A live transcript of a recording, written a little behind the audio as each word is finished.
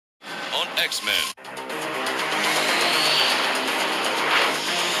on X-Men.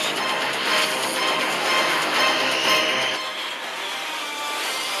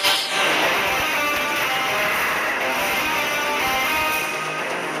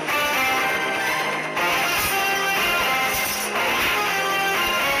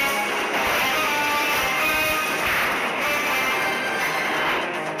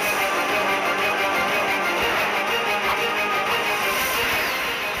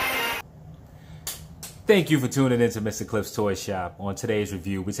 Thank you for tuning in to Mr. Cliff's Toy Shop. On today's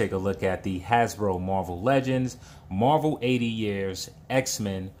review, we take a look at the Hasbro Marvel Legends, Marvel 80 Years,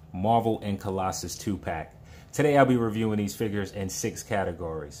 X-Men, Marvel and Colossus 2-pack. Today I'll be reviewing these figures in 6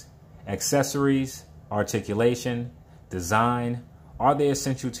 categories: accessories, articulation, design, are they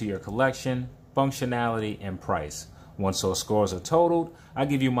essential to your collection, functionality, and price. Once those scores are totaled, I'll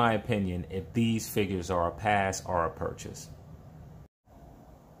give you my opinion if these figures are a pass or a purchase.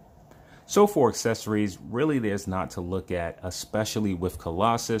 So for accessories, really there's not to look at, especially with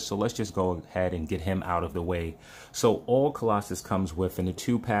Colossus. So let's just go ahead and get him out of the way. So all Colossus comes with in the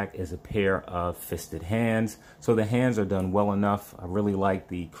 2-pack is a pair of fisted hands. So the hands are done well enough. I really like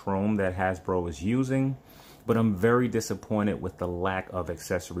the chrome that Hasbro is using, but I'm very disappointed with the lack of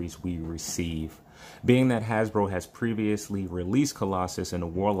accessories we receive. Being that Hasbro has previously released Colossus in the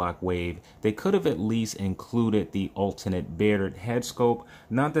Warlock wave, they could have at least included the alternate bearded head sculpt.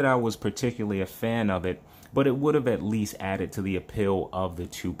 Not that I was particularly a fan of it, but it would have at least added to the appeal of the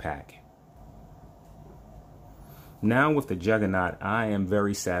 2-pack. Now with the Juggernaut, I am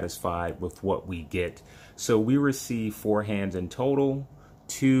very satisfied with what we get. So we receive 4 hands in total,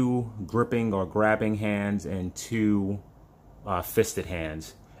 2 gripping or grabbing hands, and 2 fisted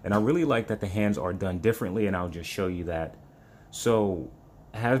hands. And I really like that the hands are done differently, and I'll just show you that. So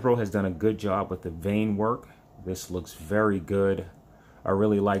Hasbro has done a good job with the vein work. This looks very good. I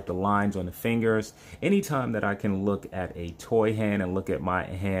really like the lines on the fingers. Anytime that I can look at a toy hand and look at my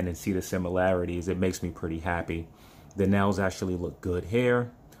hand and see the similarities, it makes me pretty happy. The nails actually look good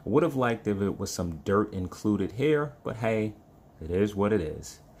here. I would have liked if it was some dirt included here, but hey, it is what it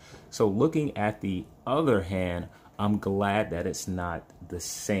is. So looking at the other hand, I'm glad that it's not the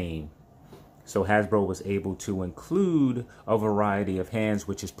same. So Hasbro was able to include a variety of hands,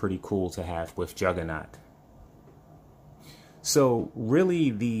 which is pretty cool to have with Juggernaut. So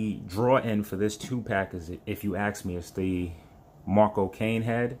really the draw in for this 2-pack is, if you ask me, is the Marco Kane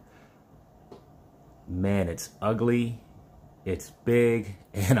head. Man, it's ugly, it's big,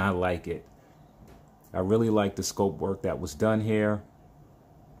 and I like it. I really like the scope work that was done here.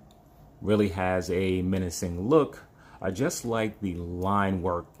 Really has a menacing look. I just like the line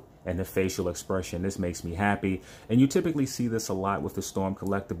work and the facial expression. This makes me happy. And you typically see this a lot with the Storm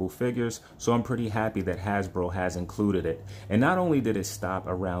collectible figures, so I'm pretty happy that Hasbro has included it. And not only did it stop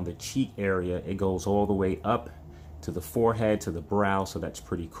around the cheek area, it goes all the way up to the forehead, to the brow, so that's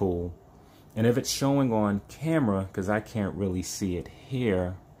pretty cool. And if it's showing on camera, because I can't really see it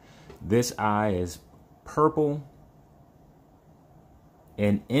here, this eye is purple.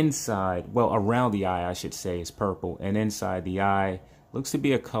 And inside, well, around the eye, I should say, is purple. And inside the eye looks to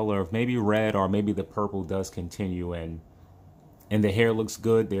be a color of maybe red, or maybe the purple does continue in. And the hair looks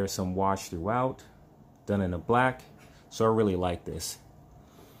good. There's some wash throughout, done in a black. So I really like this.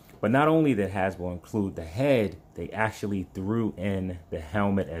 But not only did Hasbro include the head, they actually threw in the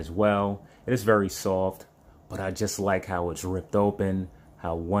helmet as well. It is very soft, but I just like how it's ripped open,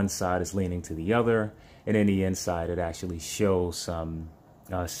 how one side is leaning to the other. And in the inside, it actually shows some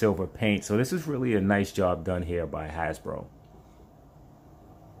silver paint. So this is really a nice job done here by Hasbro.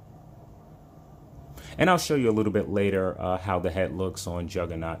 And I'll show you a little bit later how the head looks on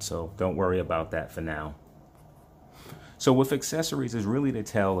Juggernaut, so don't worry about that for now. So with accessories, is really the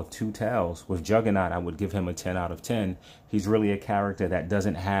tale of two tales. With Juggernaut, I would give him a 10 out of 10. He's really a character that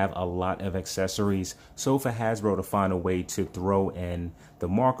doesn't have a lot of accessories. So for Hasbro to find a way to throw in the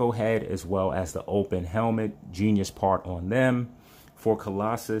Marco head as well as the open helmet, genius part on them. For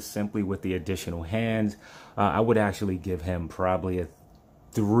Colossus, simply with the additional hands, I would actually give him probably a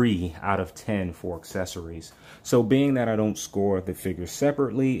 3 out of 10 for accessories. So being that I don't score the figures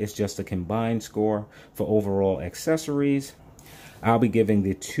separately, it's just a combined score for overall accessories, I'll be giving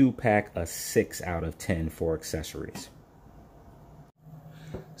the 2-pack a 6 out of 10 for accessories.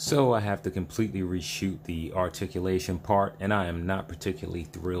 So I have to completely reshoot the articulation part, and I am not particularly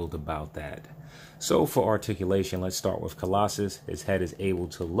thrilled about that. So for articulation, let's start with Colossus. His head is able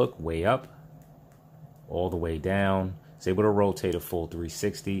to look way up, all the way down. It's able to rotate a full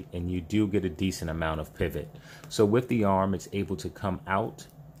 360, and you do get a decent amount of pivot. So with the arm, it's able to come out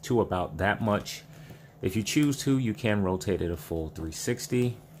to about that much. If you choose to, you can rotate it a full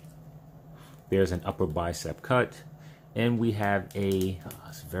 360. There's an upper bicep cut. And we have a,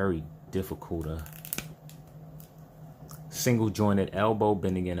 it's very difficult, single jointed elbow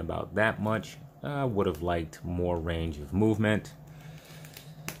bending in about that much. I would have liked more range of movement.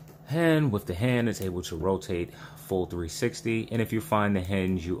 And with the hand, it's able to rotate full 360. And if you find the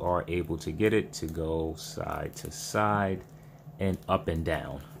hinge, you are able to get it to go side to side and up and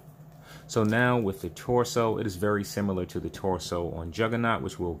down. So now with the torso, it is very similar to the torso on Juggernaut,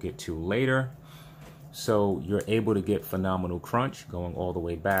 which we'll get to later. So you're able to get phenomenal crunch going all the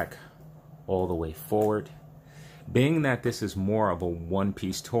way back, all the way forward. Being that this is more of a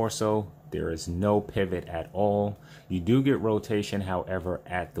one-piece torso, there is no pivot at all. You do get rotation, however,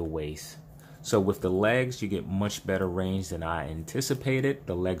 at the waist. So with the legs, you get much better range than I anticipated.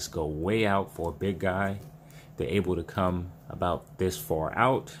 The legs go way out for a big guy. They're able to come about this far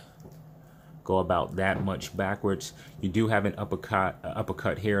out, go about that much backwards. You do have an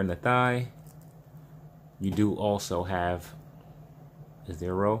uppercut here in the thigh. You do also have, is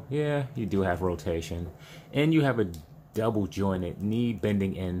there a row? Yeah, you do have rotation. And you have a double jointed knee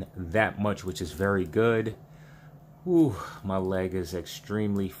bending in that much, which is very good. Ooh, my leg is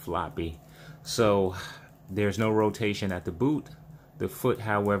extremely floppy. So there's no rotation at the boot. The foot,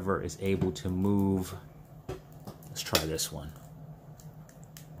 however, is able to move. Let's try this one.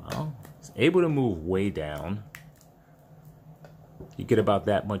 Well, it's able to move way down. You get about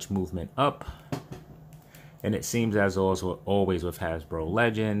that much movement up. And it seems as always with Hasbro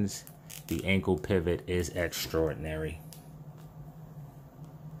Legends, the ankle pivot is extraordinary.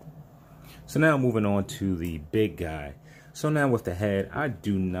 So now moving on to the big guy. So now with the head, I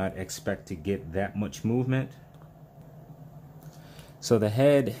do not expect to get that much movement. So the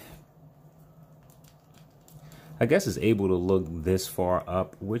head, I guess, is able to look this far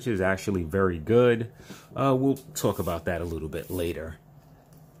up, which is actually very good. We'll talk about that a little bit later.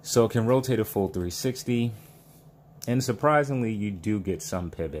 So it can rotate a full 360. And surprisingly, you do get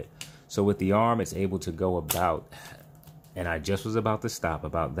some pivot. So with the arm, it's able to go about, and I just was about to stop,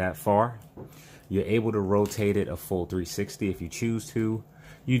 about that far. You're able to rotate it a full 360 if you choose to.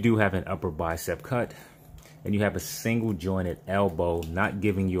 You do have an upper bicep cut. And you have a single jointed elbow, not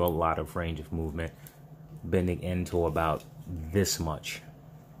giving you a lot of range of movement, bending into about this much.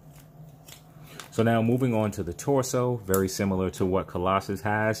 So now moving on to the torso, very similar to what Colossus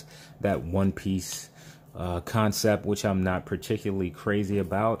has, that one piece concept, which I'm not particularly crazy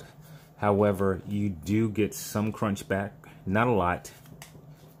about. However, you do get some crunch back, not a lot,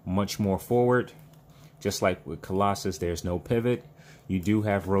 much more forward. Just like with Colossus, there's no pivot. You do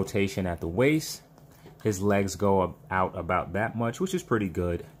have rotation at the waist. His legs go out about that much, which is pretty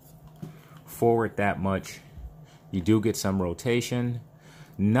good. Forward that much. You do get some rotation.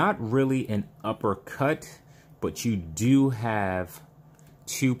 Not really an uppercut, but you do have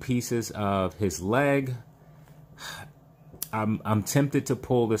two pieces of his leg. I'm tempted to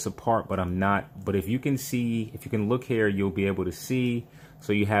pull this apart, but I'm not. But if you can see, if you can look here, you'll be able to see.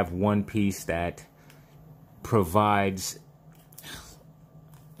 So you have one piece that provides,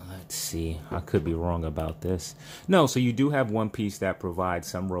 let's see, I could be wrong about this. No, so you do have one piece that provides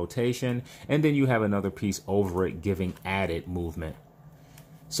some rotation, and then you have another piece over it giving added movement.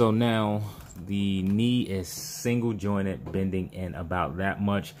 So now the knee is single jointed, bending in about that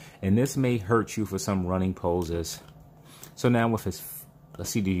much, and this may hurt you for some running poses. So now with his, let's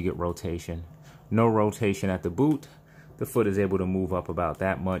see, do you get rotation? No rotation at the boot. The foot is able to move up about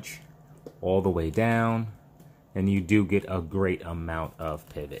that much, all the way down, and you do get a great amount of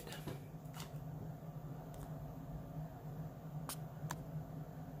pivot.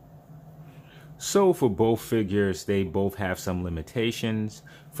 So for both figures, they both have some limitations.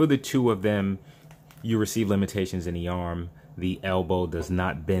 For the two of them, you receive limitations in the arm. The elbow does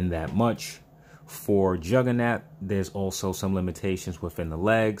not bend that much. For Juggernaut, there's also some limitations within the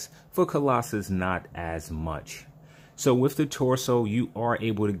legs. For Colossus, not as much. So with the torso, you are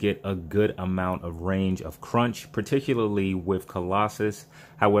able to get a good amount of range of crunch, particularly with Colossus.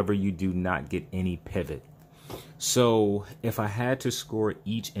 However, you do not get any pivot. So if I had to score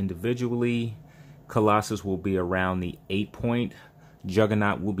each individually, Colossus will be around the 8 point.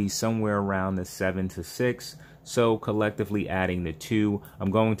 Juggernaut will be somewhere around the 7 to 6. So collectively adding the two,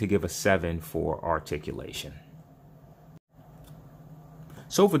 I'm going to give a 7 for articulation.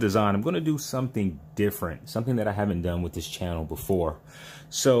 So for design, I'm going to do something different, something that I haven't done with this channel before.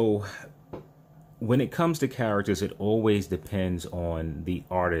 So when it comes to characters, it always depends on the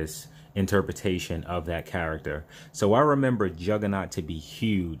artist's interpretation of that character. So I remember Juggernaut to be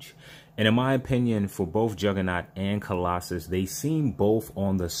huge. And in my opinion, for both Juggernaut and Colossus, they seem both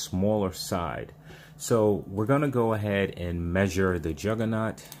on the smaller side. So we're going to go ahead and measure the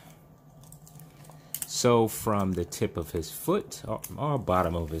Juggernaut. So from the tip of his foot, or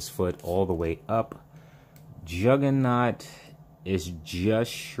bottom of his foot, all the way up, Juggernaut is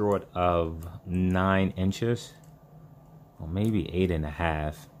just short of 9 inches, or maybe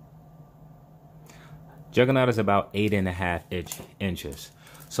 8.5. Juggernaut is about 8.5 inches.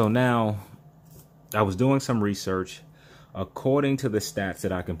 So now, I was doing some research. According to the stats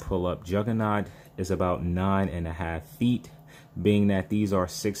that I can pull up, Juggernaut is about 9.5 feet. Being that these are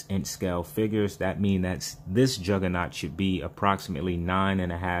 6-inch scale figures, that means that this Juggernaut should be approximately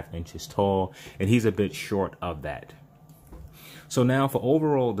 9.5 inches tall, and he's a bit short of that. So now for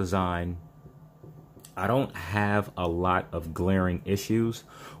overall design, I don't have a lot of glaring issues.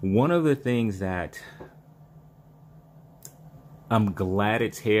 One of the things that I'm glad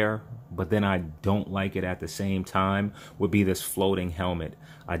it's here, but then I don't like it at the same time, would be this floating helmet.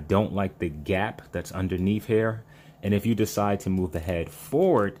 I don't like the gap that's underneath here. And if you decide to move the head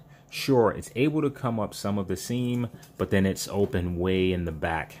forward, sure, it's able to come up some of the seam, but then it's open way in the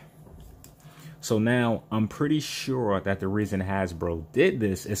back. So now I'm pretty sure that the reason Hasbro did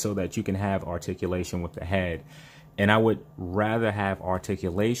this is so that you can have articulation with the head. And I would rather have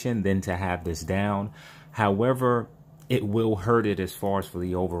articulation than to have this down. However, it will hurt it as far as for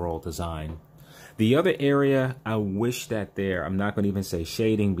the overall design. The other area I wish that I'm not going to even say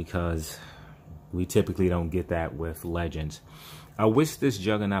shading because we typically don't get that with Legends. I wish this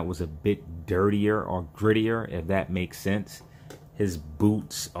Juggernaut was a bit dirtier or grittier, if that makes sense. His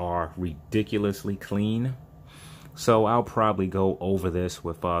boots are ridiculously clean. So I'll probably go over this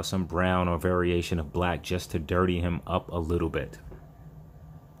with some brown or variation of black just to dirty him up a little bit.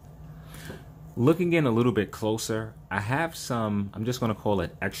 Looking in a little bit closer, I have some, I'm just going to call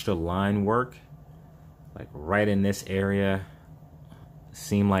it extra line work. Like right in this area.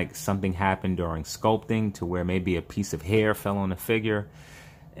 Seemed like something happened during sculpting to where maybe a piece of hair fell on the figure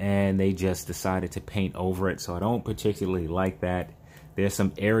and they just decided to paint over it. So I don't particularly like that. There's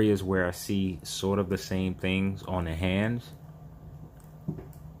some areas where I see sort of the same things on the hands.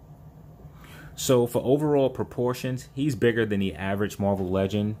 So for overall proportions, he's bigger than the average Marvel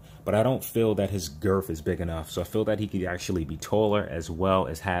Legend, but I don't feel that his girth is big enough. So I feel that he could actually be taller as well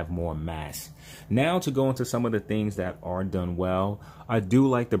as have more mass. Now to go into some of the things that are done well, I do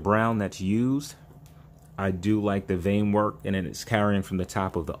like the brown that's used. I do like the vein work, and then it's carrying from the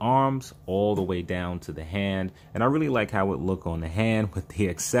top of the arms all the way down to the hand. And I really like how it look on the hand with the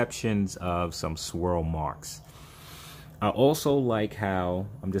exceptions of some swirl marks. I also like how,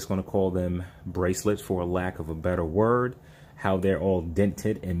 I'm just going to call them bracelets for lack of a better word, how they're all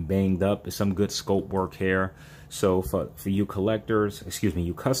dented and banged up. There's some good scope work here. So for you collectors,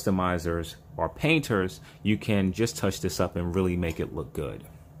 you customizers or painters, you can just touch this up and really make it look good.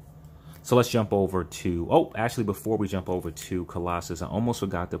 So let's jump over to, actually before we jump over to Colossus, I almost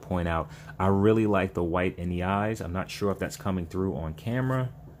forgot to point out, I really like the white in the eyes. I'm not sure if that's coming through on camera.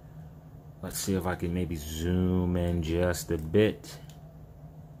 Let's see if I can maybe zoom in just a bit.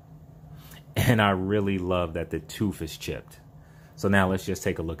 And I really love that the tooth is chipped. So now let's just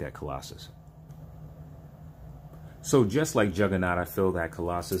take a look at Colossus. So just like Juggernaut, I feel that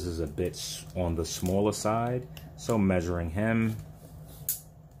Colossus is a bit on the smaller side. So measuring him,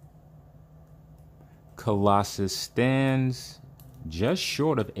 Colossus stands just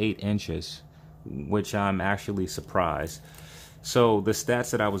short of 8 inches, which I'm actually surprised. So the stats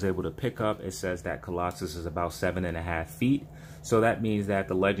that I was able to pick up, it says that Colossus is about 7.5 feet. So that means that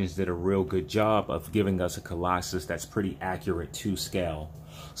the Legends did a real good job of giving us a Colossus that's pretty accurate to scale.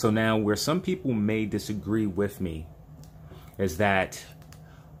 So now where some people may disagree with me is that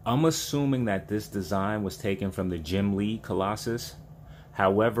I'm assuming that this design was taken from the Jim Lee Colossus.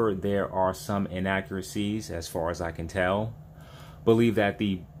 However, there are some inaccuracies as far as I can tell. Believe that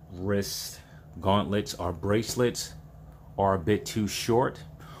the wrist gauntlets or bracelets are a bit too short.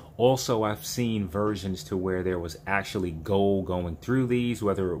 Also, I've seen versions to where there was actually gold going through these,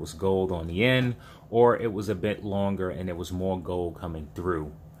 whether it was gold on the end or it was a bit longer and there was more gold coming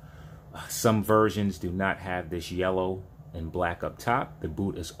through. Some versions do not have this yellow and black up top. The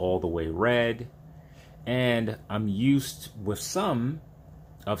boot is all the way red. And I'm used with some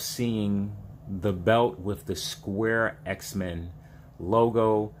of seeing the belt with the square X-Men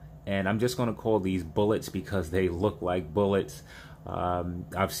logo. And I'm just going to call these bullets because they look like bullets.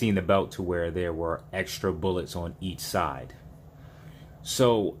 I've seen the belt to where there were extra bullets on each side.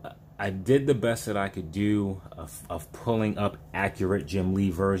 So I did the best that I could do of pulling up accurate Jim Lee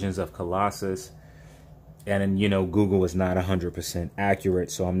versions of Colossus. And you know, Google is not 100%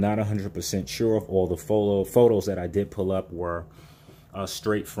 accurate. So I'm not 100% sure if all the photos that I did pull up were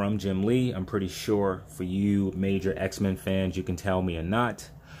straight from Jim Lee. I'm pretty sure for you major X-Men fans, you can tell me or not.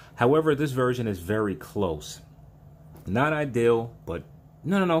 However, this version is very close. Not ideal, but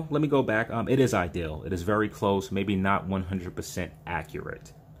no. Let me go back. It is ideal. It is very close, maybe not 100%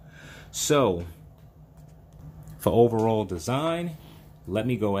 accurate. So, for overall design, let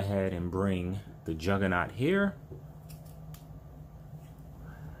me go ahead and bring the Juggernaut here.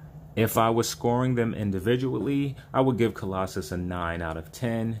 If I was scoring them individually, I would give Colossus a 9 out of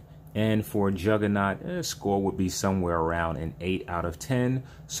 10. And for Juggernaut, score would be somewhere around an 8 out of 10.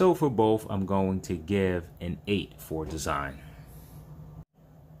 So for both, I'm going to give an 8 for design.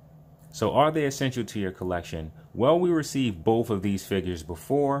 So are they essential to your collection? Well, we received both of these figures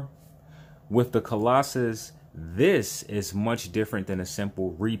before. With the Colossus, this is much different than a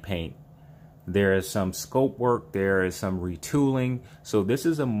simple repaint. There is some scope work, there is some retooling. So this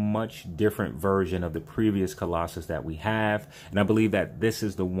is a much different version of the previous Colossus that we have. And I believe that this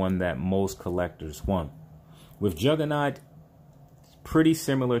is the one that most collectors want. With Juggernaut, pretty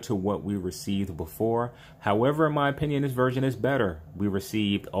similar to what we received before. However, in my opinion, this version is better. We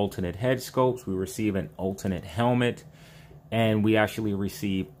received alternate head sculpts, we received an alternate helmet, and we actually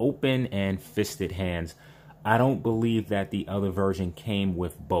received open and fisted hands. I don't believe that the other version came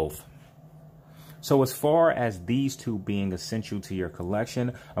with both. So as far as these two being essential to your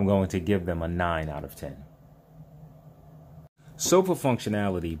collection, I'm going to give them a 9 out of 10. So for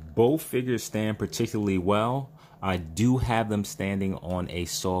functionality, both figures stand particularly well. I do have them standing on a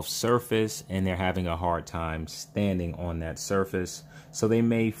soft surface and they're having a hard time standing on that surface. So they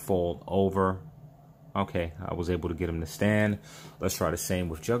may fall over. Okay, I was able to get them to stand. Let's try the same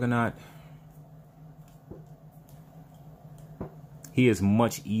with Juggernaut. He is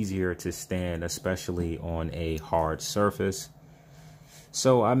much easier to stand, especially on a hard surface.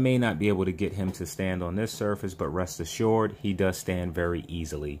 So I may not be able to get him to stand on this surface, but rest assured, he does stand very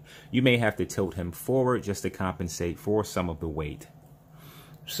easily. You may have to tilt him forward just to compensate for some of the weight.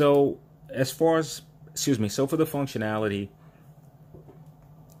 So as far as, so for the functionality,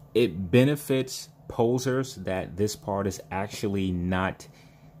 it benefits posers that this part is actually not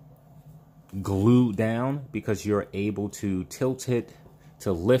glued down, because you're able to tilt it,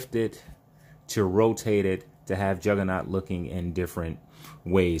 to lift it, to rotate it, to have Juggernaut looking in different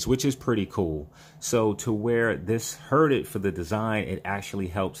ways, which is pretty cool. So to where this hurt it for the design, it actually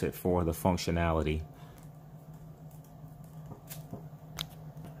helps it for the functionality.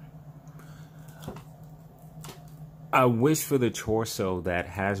 I wish for the torso that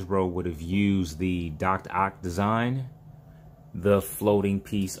Hasbro would have used the Dr. Ock design, the floating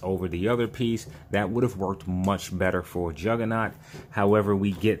piece over the other piece. That would have worked much better for Juggernaut. However,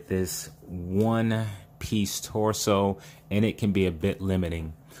 we get this one piece torso and it can be a bit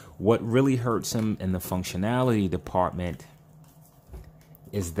limiting. What really hurts him in the functionality department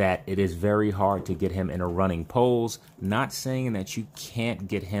is that it is very hard to get him in a running pose. Not saying that you can't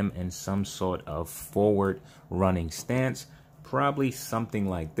get him in some sort of forward running stance, probably something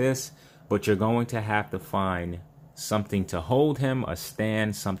like this, but you're going to have to find something to hold him, a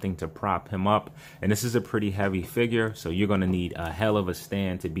stand, something to prop him up. And this is a pretty heavy figure, so you're going to need a hell of a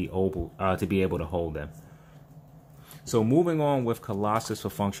stand to be able to hold him. So moving on with Colossus for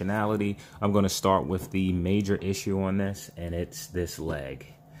functionality, I'm going to start with the major issue on this, and it's this leg.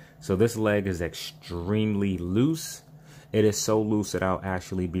 So this leg is extremely loose. It is so loose that I'll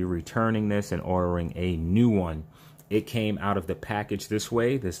actually be returning this and ordering a new one. It came out of the package this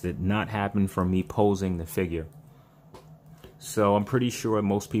way. This did not happen from me posing the figure. So I'm pretty sure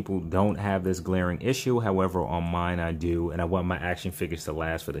most people don't have this glaring issue. However, on mine I do, and I want my action figures to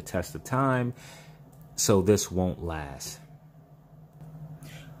last for the test of time. So this won't last.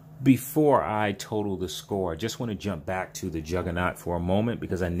 Before I total the score, I just want to jump back to the Juggernaut for a moment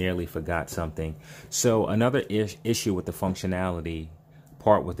because I nearly forgot something. So another issue with the functionality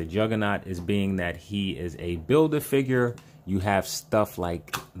part with the Juggernaut is being that he is a builder figure. You have stuff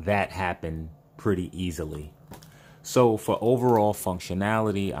like that happen pretty easily. So for overall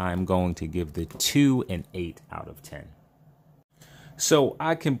functionality, I'm going to give the 2 an 8 out of 10. So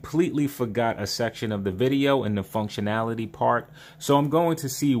I completely forgot a section of the video in the functionality part. So I'm going to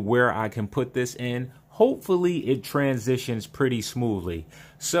see where I can put this in. Hopefully it transitions pretty smoothly.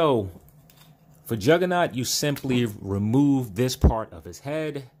 So for Juggernaut, you simply remove this part of his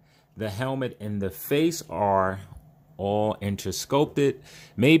head. The helmet and the face are all intersculpted.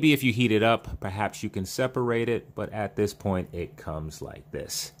 Maybe if you heat it up, perhaps you can separate it, but at this point it comes like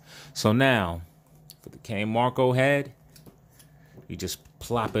this. So now for the Cain Marko head, you just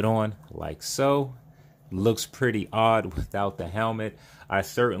plop it on like so. Looks pretty odd without the helmet. I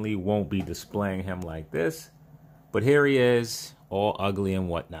certainly won't be displaying him like this, but here he is, all ugly and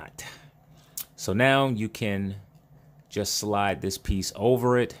whatnot. So now you can just slide this piece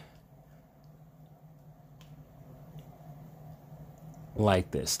over it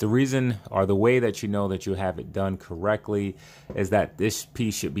like this. The reason, or the way that you know that you have it done correctly, is that this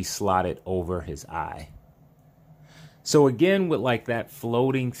piece should be slotted over his eye. So again, with like that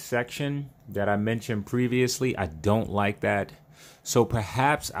floating section that I mentioned previously, I don't like that. So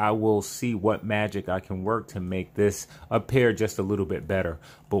perhaps I will see what magic I can work to make this appear just a little bit better.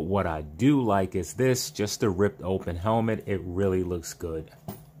 But what I do like is this, just a ripped open helmet. It really looks good.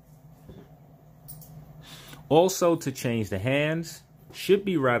 Also, to change the hands, should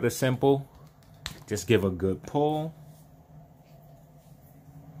be rather simple. Just give a good pull.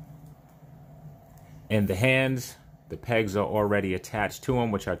 And the hands, the pegs are already attached to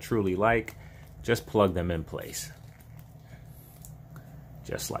them, which I truly like. Just plug them in place.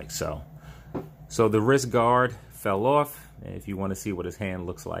 Just like so. So the wrist guard fell off. And if you want to see what his hand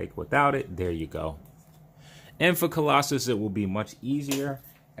looks like without it, there you go. And for Colossus, it will be much easier,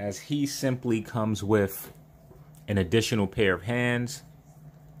 as he simply comes with an additional pair of hands.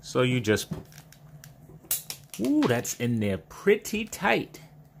 So you just, ooh, that's in there pretty tight.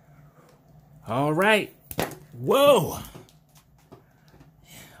 All right. Whoa.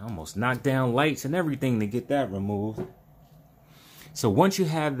 Almost knocked down lights and everything to get that removed. So once you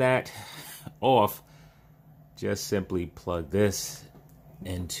have that off, just simply plug this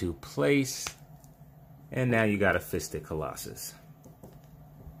into place. And now you got a fisted Colossus.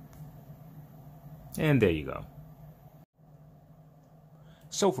 And there you go.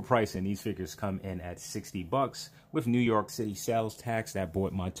 So for pricing, these figures come in at $60 with New York City sales tax. That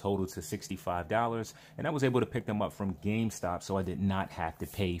brought my total to $65, and I was able to pick them up from GameStop, so I did not have to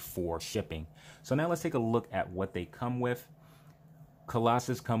pay for shipping. So now let's take a look at what they come with.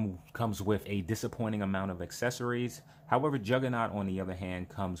 Colossus comes with a disappointing amount of accessories. However, Juggernaut, on the other hand,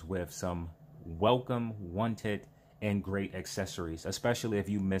 comes with some welcome, wanted, and great accessories, especially if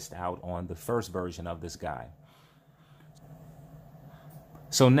you missed out on the first version of this guy.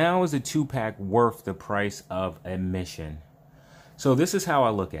 So now is a 2-pack worth the price of admission? So this is how I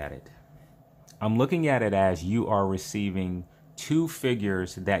look at it. I'm looking at it as you are receiving 2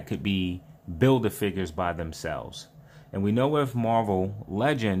 figures that could be Build-A-Figures by themselves. And we know with Marvel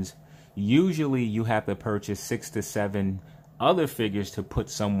Legends, usually you have to purchase 6 to 7 other figures to put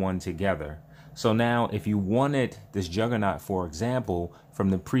someone together. So now if you wanted this Juggernaut, for example, from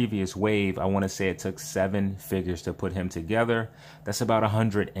the previous wave, I want to say it took 7 figures to put him together. That's about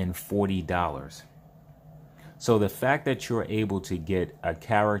 $140. So the fact that you're able to get a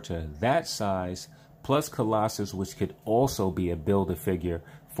character that size plus Colossus, which could also be a Build-A-Figure,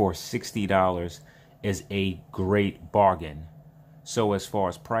 for $60 is a great bargain. So as far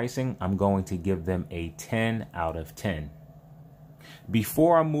as pricing, I'm going to give them a 10 out of 10.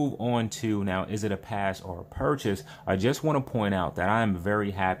 Before I move on to now, is it a pass or a purchase, I just want to point out that I am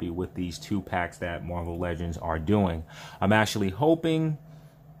very happy with these 2 packs that Marvel Legends are doing. I'm actually hoping,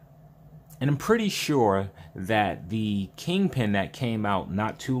 and I'm pretty sure that the Kingpin that came out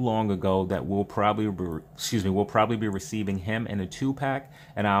not too long ago, that we'll probably be receiving him in a 2-pack,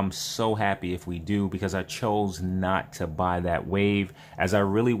 and I'm so happy if we do, because I chose not to buy that wave as I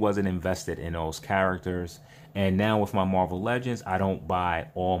really wasn't invested in those characters. And now with my Marvel Legends, I don't buy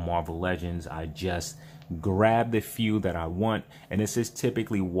all Marvel Legends. I just grab the few that I want. And this is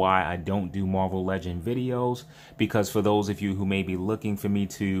typically why I don't do Marvel Legend videos, because for those of you who may be looking for me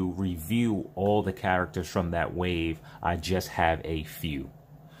to review all the characters from that wave, I just have a few.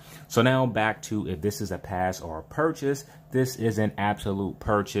 So now back to if this is a pass or a purchase. This is an absolute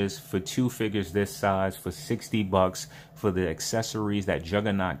purchase for 2 figures this size for $60 for the accessories that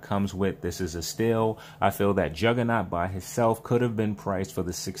Juggernaut comes with. This is a steal. I feel that Juggernaut by himself could have been priced for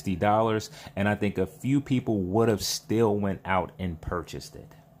the $60, and I think a few people would have still went out and purchased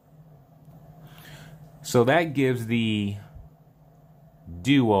it. So that gives the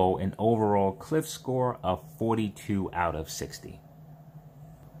duo an overall Cliff score of 42 out of 60.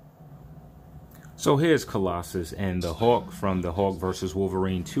 So here's Colossus and the Hawk from the Hawk vs.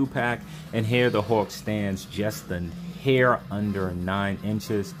 Wolverine 2-pack. And here the Hawk stands just a hair under 9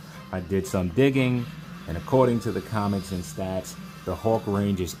 inches. I did some digging, and according to the comics and stats, the Hawk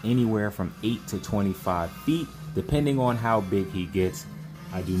ranges anywhere from 8 to 25 feet, depending on how big he gets.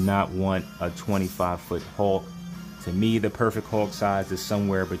 I do not want a 25-foot Hawk. To me, the perfect Hawk size is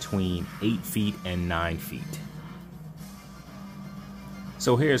somewhere between 8 feet and 9 feet.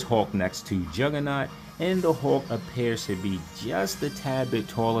 So here's Hawk next to Juggernaut, and the Hawk appears to be just a tad bit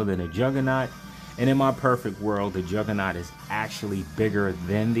taller than a Juggernaut. And in my perfect world, the Juggernaut is actually bigger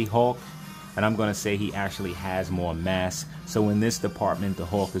than the Hawk, and I'm going to say he actually has more mass. So in this department, the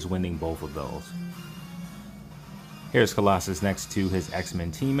Hawk is winning both of those. Here's Colossus next to his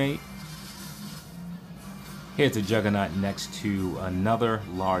X-Men teammate. Here's a Juggernaut next to another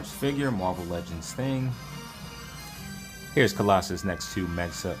large figure, Marvel Legends thing. Here's Colossus next to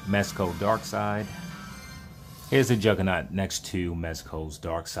Mezco Darkseid. Here's the Juggernaut next to Mezco's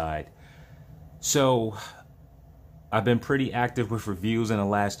Darkseid. So, I've been pretty active with reviews in the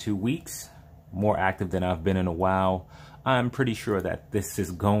last 2 weeks. More active than I've been in a while. I'm pretty sure that this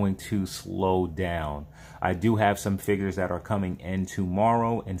is going to slow down. I do have some figures that are coming in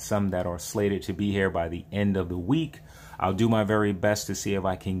tomorrow and some that are slated to be here by the end of the week. I'll do my very best to see if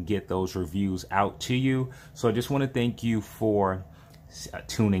I can get those reviews out to you. So I just want to thank you for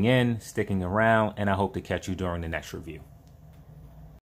tuning in, sticking around, and I hope to catch you during the next review.